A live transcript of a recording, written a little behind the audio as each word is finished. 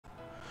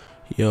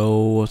Yo,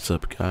 what's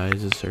up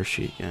guys, it's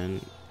Hershey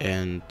again,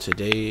 and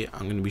today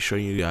I'm going to be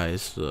showing you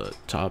guys the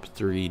top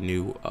 3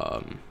 new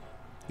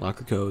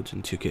locker codes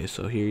in 2K.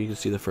 So here you can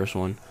see the first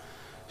one,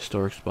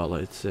 Historic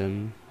Spotlight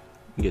Sim.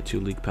 You get 2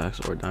 league packs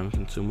or diamond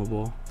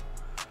consumable.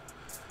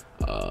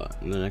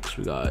 And the next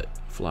we got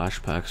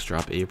Flash Packs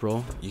Drop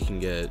April. You can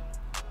get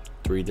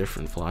 3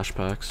 different Flash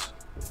Packs.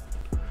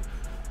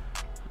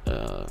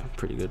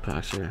 Pretty good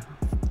packs here.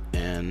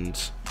 And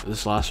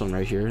this last one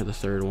right here, the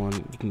third one,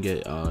 you can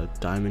get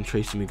Diamond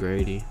Tracy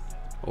McGrady,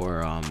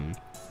 or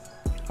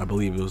I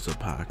believe it was a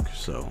pack.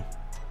 So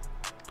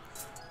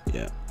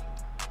yeah,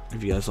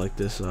 if you guys like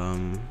this,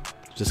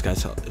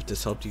 if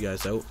this helped you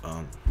guys out,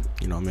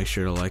 you know, make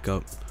sure to like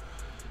up,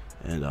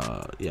 and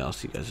yeah, I'll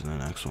see you guys in the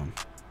next one.